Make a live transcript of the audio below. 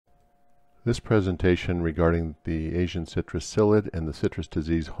This presentation regarding the Asian citrus psyllid and the citrus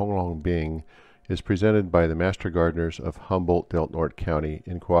disease Huanglongbing is presented by the Master Gardeners of Humboldt-Del-Norte County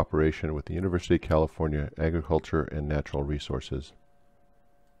in cooperation with the University of California Agriculture and Natural Resources.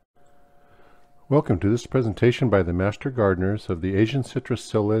 Welcome to this presentation by the Master Gardeners of the Asian citrus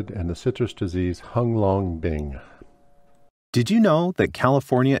psyllid and the citrus disease Huanglongbing. Did you know that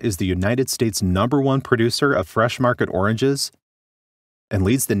California is the United States' #1 producer of fresh market oranges and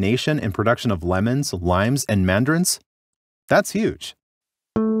leads the nation in production of lemons, limes, and mandarins? That's huge.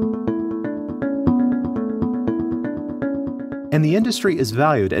 And the industry is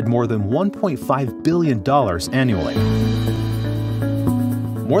valued at more than $1.5 billion annually.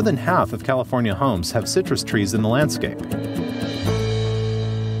 More than half of California homes have citrus trees in the landscape.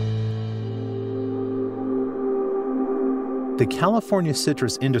 The California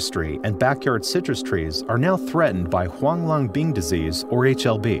citrus industry and backyard citrus trees are now threatened by Huanglongbing disease, or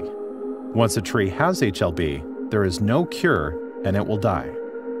HLB. Once a tree has HLB, there is no cure and it will die.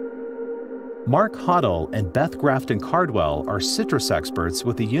 Mark Hoddle and Beth Grafton Cardwell are citrus experts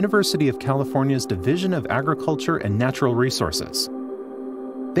with the University of California's Division of Agriculture and Natural Resources.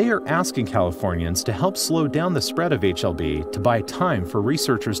 They are asking Californians to help slow down the spread of HLB to buy time for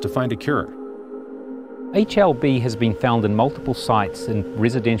researchers to find a cure. HLB has been found in multiple sites in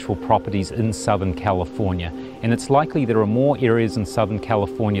residential properties in Southern California, and it's likely there are more areas in Southern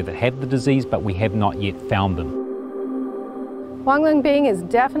California that have the disease, but we have not yet found them. Huanglongbing is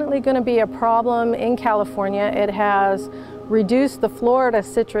definitely going to be a problem in California. It has reduced the Florida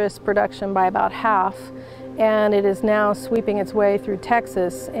citrus production by about half, and it is now sweeping its way through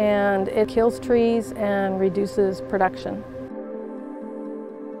Texas, and it kills trees and reduces production.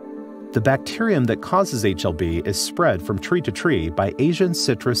 The bacterium that causes HLB is spread from tree to tree by Asian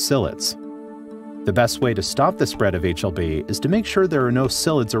citrus psyllids. The best way to stop the spread of HLB is to make sure there are no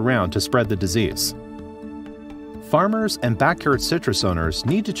psyllids around to spread the disease. Farmers and backyard citrus owners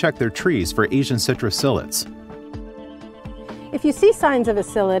need to check their trees for Asian citrus psyllids. If you see signs of a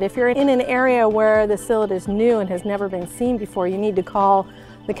psyllid, if you're in an area where the psyllid is new and has never been seen before, you need to call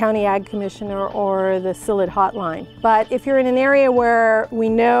the County Ag Commissioner or the Psyllid hotline. But if you're in an area where we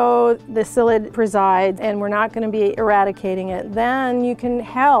know the psyllid presides and we're not going to be eradicating it, then you can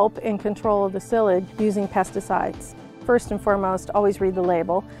help in control of the psyllid using pesticides. First and foremost, always read the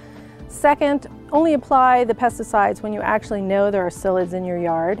label. Second, only apply the pesticides when you actually know there are psyllids in your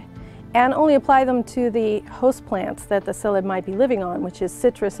yard, and only apply them to the host plants that the psyllid might be living on, which is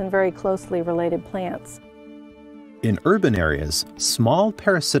citrus and very closely related plants. In urban areas, small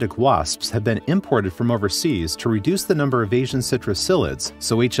parasitic wasps have been imported from overseas to reduce the number of Asian citrus psyllids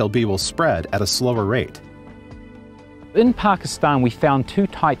so HLB will spread at a slower rate. In Pakistan, we found two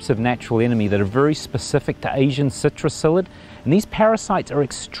types of natural enemy that are very specific to Asian citrus psyllid, and these parasites are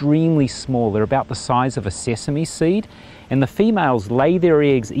extremely small. They're about the size of a sesame seed, and the females lay their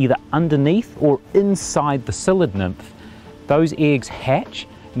eggs either underneath or inside the psyllid nymph. Those eggs hatch,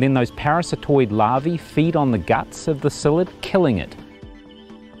 and then those parasitoid larvae feed on the guts of the psyllid, killing it.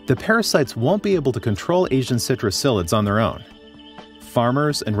 The parasites won't be able to control Asian citrus psyllids on their own.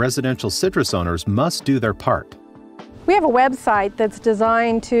 Farmers and residential citrus owners must do their part. We have a website that's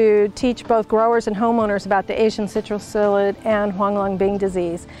designed to teach both growers and homeowners about the Asian citrus psyllid and Huanglongbing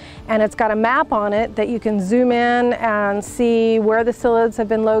disease. And it's got a map on it that you can zoom in and see where the psyllids have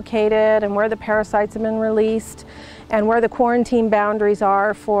been located and where the parasites have been released and where the quarantine boundaries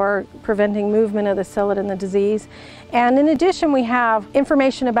are for preventing movement of the psyllid and the disease. And in addition, we have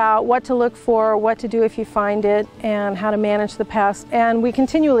information about what to look for, what to do if you find it, and how to manage the pest. And we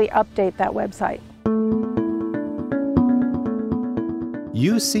continually update that website.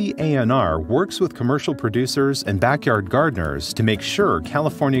 UCANR works with commercial producers and backyard gardeners to make sure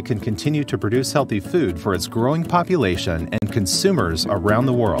California can continue to produce healthy food for its growing population and consumers around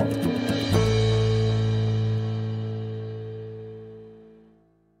the world.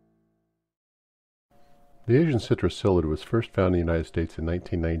 The Asian citrus psyllid was first found in the United States in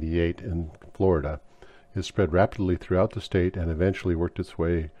 1998 in Florida. It spread rapidly throughout the state and eventually worked its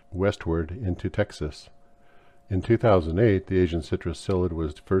way westward into Texas. In 2008, the Asian citrus psyllid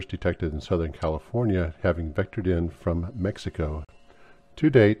was first detected in Southern California, having vectored in from Mexico. To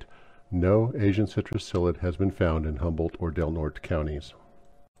date, no Asian citrus psyllid has been found in Humboldt or Del Norte counties.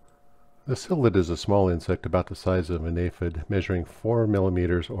 The psyllid is a small insect about the size of an aphid, measuring 4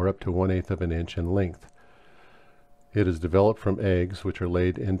 millimeters or up to 1/8 of an inch in length. It is developed from eggs, which are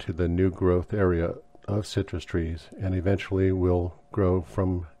laid into the new growth area of citrus trees, and eventually will grow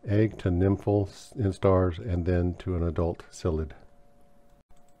from egg to nymphal instars and then to an adult psyllid.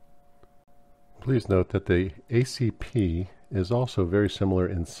 Please note that the ACP is also very similar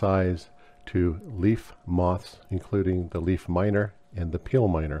in size to leaf moths, including the leaf miner and the peel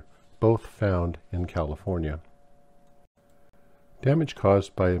miner, both found in California. Damage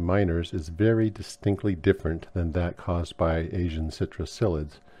caused by miners is very distinctly different than that caused by Asian citrus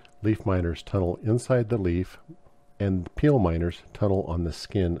psyllids. Leaf miners tunnel inside the leaf, and peel miners tunnel on the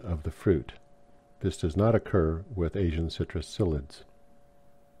skin of the fruit. This does not occur with Asian citrus psyllids.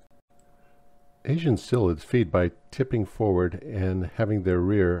 Asian psyllids feed by tipping forward and having their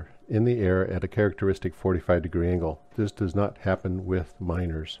rear in the air at a characteristic 45-degree angle. This does not happen with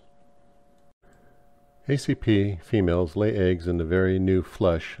miners. ACP females lay eggs in the very new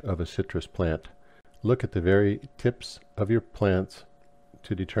flush of a citrus plant. Look at the very tips of your plants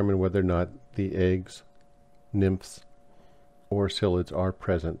to determine whether or not the eggs, nymphs, or psyllids are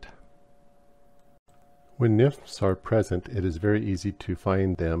present. When nymphs are present, it is very easy to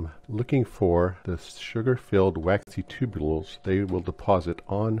find them looking for the sugar-filled waxy tubules they will deposit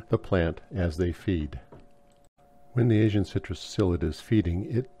on the plant as they feed. When the Asian citrus psyllid is feeding,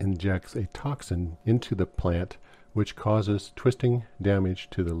 it injects a toxin into the plant which causes twisting, damage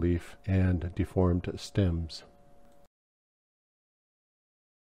to the leaf, and deformed stems.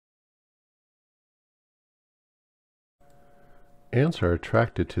 Ants are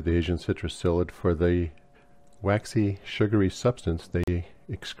attracted to the Asian citrus psyllid for the waxy, sugary substance they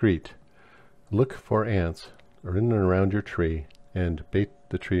excrete. Look for ants in and around your tree and bait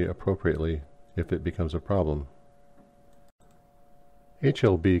the tree appropriately if it becomes a problem.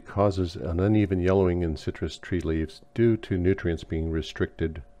 HLB causes an uneven yellowing in citrus tree leaves due to nutrients being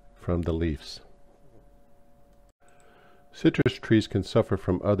restricted from the leaves. Citrus trees can suffer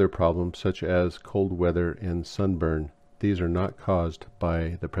from other problems such as cold weather and sunburn. These are not caused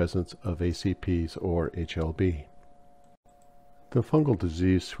by the presence of ACPs or HLB. The fungal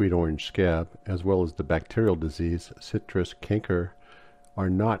disease sweet orange scab, as well as the bacterial disease citrus canker, are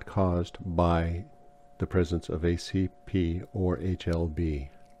not caused by the presence of ACP or HLB.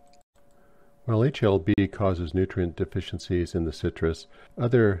 While HLB causes nutrient deficiencies in the citrus,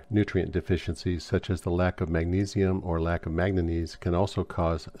 other nutrient deficiencies such as the lack of magnesium or lack of manganese can also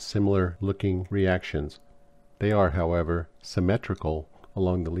cause similar looking reactions. They are, however, symmetrical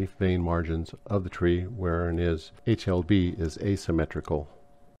along the leaf vein margins of the tree, whereas HLB is asymmetrical.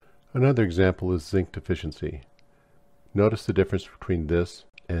 Another example is zinc deficiency. Notice the difference between this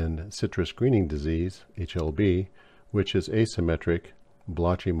and citrus greening disease, HLB, which is asymmetric,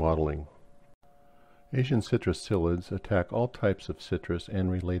 blotchy mottling. Asian citrus psyllids attack all types of citrus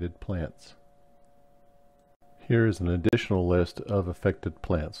and related plants. Here is an additional list of affected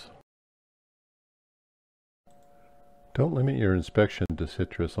plants. Don't limit your inspection to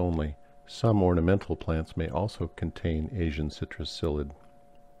citrus only. Some ornamental plants may also contain Asian citrus psyllid.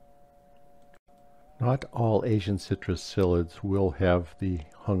 Not all Asian citrus psyllids will have the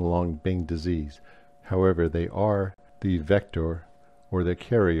Huanglongbing disease. However, they are the vector or the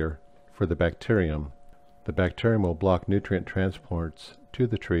carrier for the bacterium. The bacterium will block nutrient transports to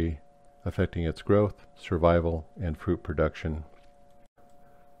the tree, affecting its growth, survival, and fruit production.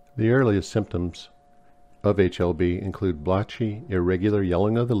 The earliest symptoms of HLB include blotchy, irregular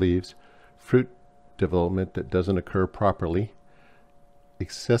yellowing of the leaves, fruit development that doesn't occur properly,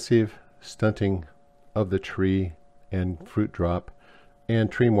 excessive stunting of the tree and fruit drop,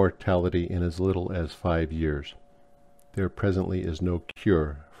 and tree mortality in as little as 5 years. There presently is no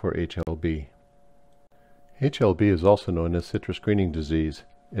cure for HLB. HLB is also known as citrus greening disease.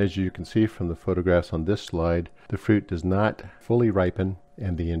 As you can see from the photographs on this slide, the fruit does not fully ripen,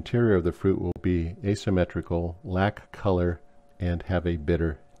 and the interior of the fruit will be asymmetrical, lack color, and have a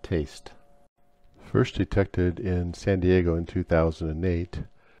bitter taste. First detected in San Diego in 2008,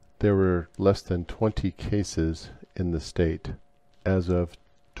 there were less than 20 cases in the state. As of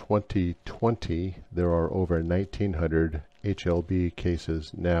 2020, there are over 1,900 HLB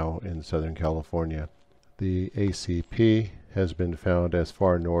cases now in Southern California. The ACP has been found as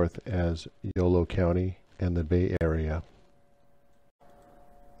far north as Yolo County and the Bay Area.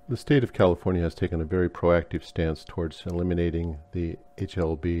 The state of California has taken a very proactive stance towards eliminating the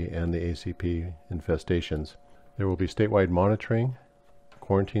HLB and the ACP infestations. There will be statewide monitoring,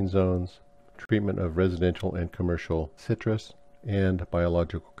 quarantine zones, treatment of residential and commercial citrus, and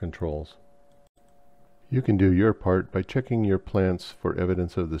biological controls. You can do your part by checking your plants for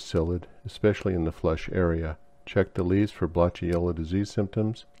evidence of the psyllid, especially in the flush area. Check the leaves for blotchy yellow disease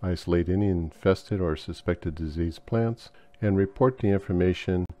symptoms, isolate any infested or suspected diseased plants, and report the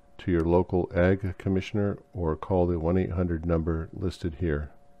information to your local ag commissioner or call the 1-800 number listed here.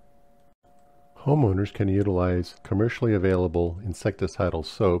 Homeowners can utilize commercially available insecticidal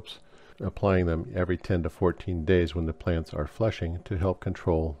soaps, applying them every 10 to 14 days when the plants are flushing to help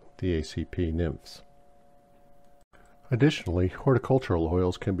control the ACP nymphs. Additionally, horticultural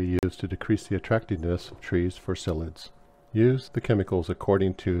oils can be used to decrease the attractiveness of trees for psyllids. Use the chemicals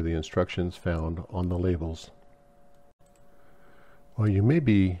according to the instructions found on the labels. While you may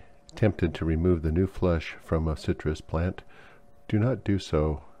be tempted to remove the new flesh from a citrus plant, do not do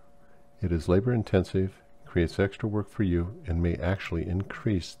so. It is labor-intensive, creates extra work for you, and may actually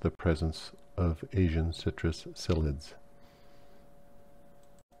increase the presence of Asian citrus psyllids.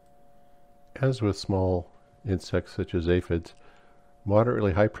 As with small insects such as aphids,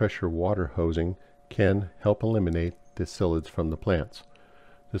 moderately high-pressure water hosing can help eliminate the psyllids from the plants.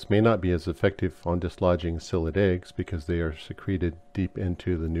 This may not be as effective on dislodging psyllid eggs because they are secreted deep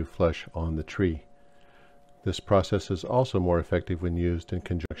into the new flesh on the tree. This process is also more effective when used in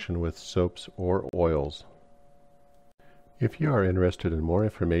conjunction with soaps or oils. If you are interested in more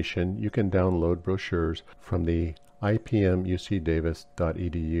information, you can download brochures from the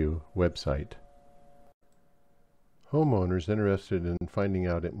ipmucdavis.edu website. Homeowners interested in finding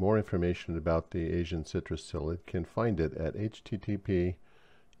out more information about the Asian citrus psyllid can find it at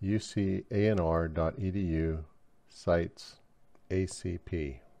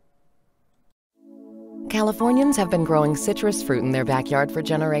http://ucanr.edu/ACP. Californians have been growing citrus fruit in their backyard for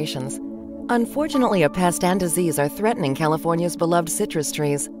generations. Unfortunately, a pest and disease are threatening California's beloved citrus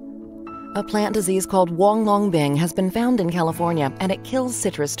trees. A plant disease called Huanglongbing has been found in California, and it kills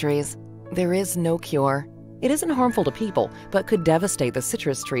citrus trees. There is no cure. It isn't harmful to people, but could devastate the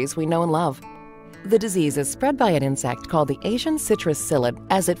citrus trees we know and love. The disease is spread by an insect called the Asian citrus psyllid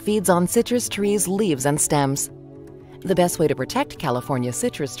as it feeds on citrus trees' leaves and stems. The best way to protect California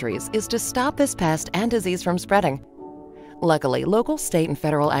citrus trees is to stop this pest and disease from spreading. Luckily, local, state, and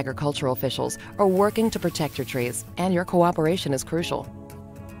federal agricultural officials are working to protect your trees, and your cooperation is crucial.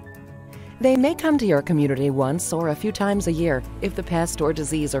 They may come to your community once or a few times a year if the pest or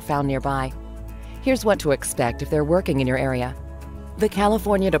disease are found nearby. Here's what to expect if they're working in your area. The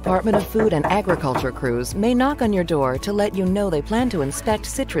California Department of Food and Agriculture crews may knock on your door to let you know they plan to inspect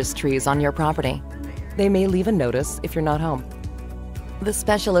citrus trees on your property. They may leave a notice if you're not home. The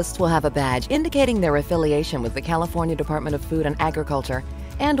specialists will have a badge indicating their affiliation with the California Department of Food and Agriculture,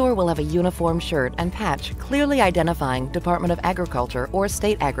 and/or will have a uniform shirt and patch clearly identifying Department of Agriculture or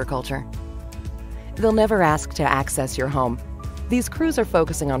State Agriculture. They'll never ask to access your home. These crews are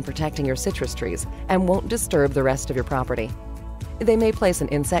focusing on protecting your citrus trees and won't disturb the rest of your property. They may place an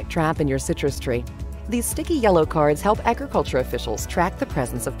insect trap in your citrus tree. These sticky yellow cards help agriculture officials track the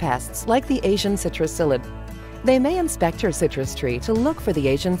presence of pests like the Asian citrus psyllid. They may inspect your citrus tree to look for the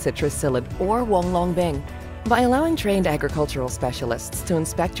Asian citrus psyllid or Huanglongbing. By allowing trained agricultural specialists to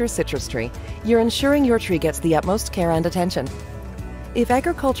inspect your citrus tree, you're ensuring your tree gets the utmost care and attention. If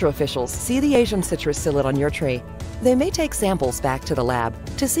agriculture officials see the Asian citrus psyllid on your tree, they may take samples back to the lab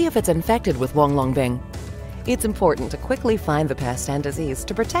to see if it's infected with Huanglongbing. It's important to quickly find the pest and disease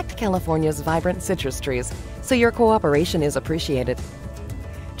to protect California's vibrant citrus trees, so your cooperation is appreciated.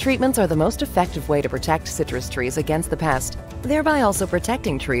 Treatments are the most effective way to protect citrus trees against the pest, thereby also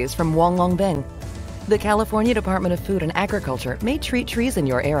protecting trees from Huanglongbing. The California Department of Food and Agriculture may treat trees in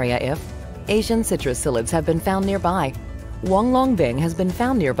your area if Asian citrus psyllids have been found nearby, Huanglongbing has been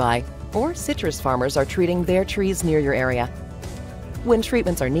found nearby, or citrus farmers are treating their trees near your area. When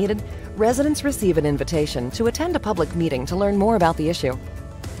treatments are needed, residents receive an invitation to attend a public meeting to learn more about the issue.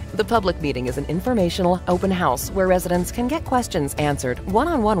 The public meeting is an informational, open house where residents can get questions answered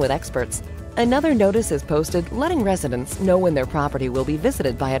one-on-one with experts. Another notice is posted letting residents know when their property will be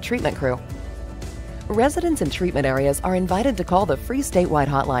visited by a treatment crew. Residents in treatment areas are invited to call the free statewide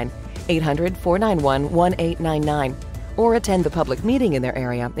hotline, 800-491-1899, or attend the public meeting in their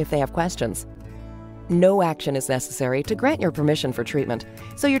area if they have questions. No action is necessary to grant your permission for treatment,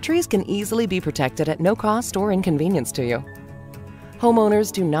 so your trees can easily be protected at no cost or inconvenience to you.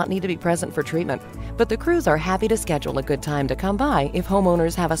 Homeowners do not need to be present for treatment, but the crews are happy to schedule a good time to come by if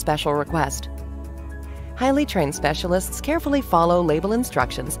homeowners have a special request. Highly trained specialists carefully follow label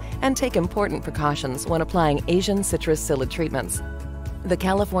instructions and take important precautions when applying Asian citrus psyllid treatments. The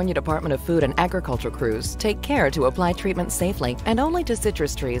California Department of Food and Agriculture crews take care to apply treatment safely and only to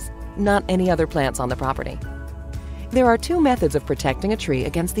citrus trees, not any other plants on the property. There are two methods of protecting a tree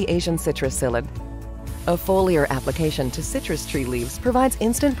against the Asian citrus psyllid. A foliar application to citrus tree leaves provides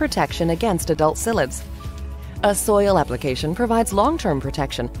instant protection against adult psyllids. A soil application provides long-term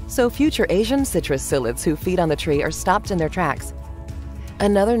protection, so future Asian citrus psyllids who feed on the tree are stopped in their tracks.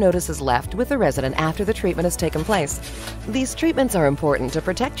 Another notice is left with the resident after the treatment has taken place. These treatments are important to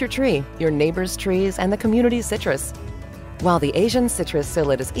protect your tree, your neighbor's trees, and the community's citrus. While the Asian citrus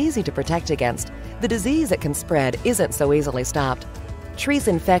psyllid is easy to protect against, the disease it can spread isn't so easily stopped. Trees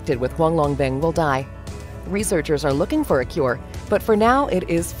infected with Huanglongbing will die. Researchers are looking for a cure, but for now it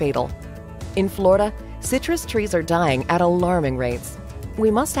is fatal. In Florida, citrus trees are dying at alarming rates.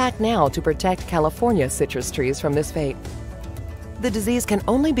 We must act now to protect California citrus trees from this fate. The disease can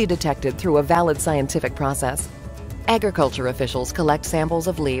only be detected through a valid scientific process. Agriculture officials collect samples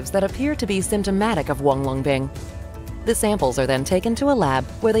of leaves that appear to be symptomatic of Huanglongbing. The samples are then taken to a lab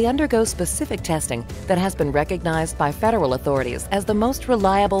where they undergo specific testing that has been recognized by federal authorities as the most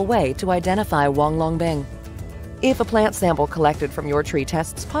reliable way to identify Huanglongbing. If a plant sample collected from your tree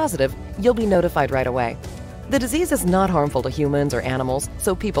tests positive, you'll be notified right away. The disease is not harmful to humans or animals,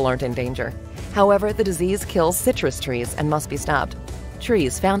 so people aren't in danger. However, the disease kills citrus trees and must be stopped.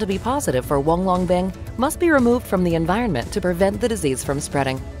 Trees found to be positive for Huanglongbing must be removed from the environment to prevent the disease from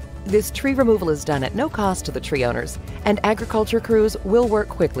spreading. This tree removal is done at no cost to the tree owners, and agriculture crews will work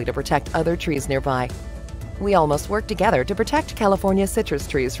quickly to protect other trees nearby. We all must work together to protect California citrus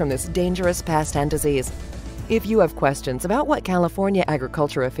trees from this dangerous pest and disease. If you have questions about what California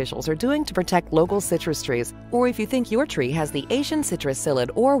agriculture officials are doing to protect local citrus trees, or if you think your tree has the Asian citrus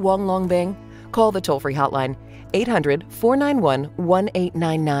psyllid or Huanglongbing, call the toll-free hotline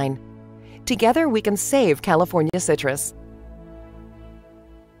 800-491-1899. Together we can save California citrus.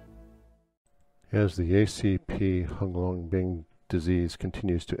 As the ACP Huanglongbing disease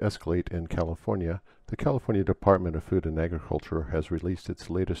continues to escalate in California, the California Department of Food and Agriculture has released its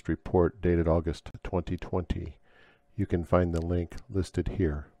latest report dated August 2020. You can find the link listed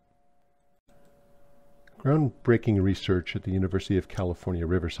here. Groundbreaking research at the University of California,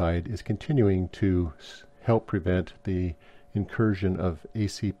 Riverside is continuing to help prevent the incursion of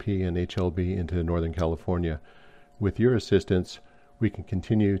ACP and HLB into Northern California. With your assistance, we can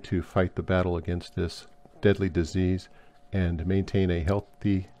continue to fight the battle against this deadly disease and maintain a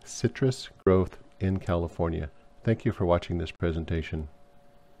healthy citrus growth in California. Thank you for watching this presentation.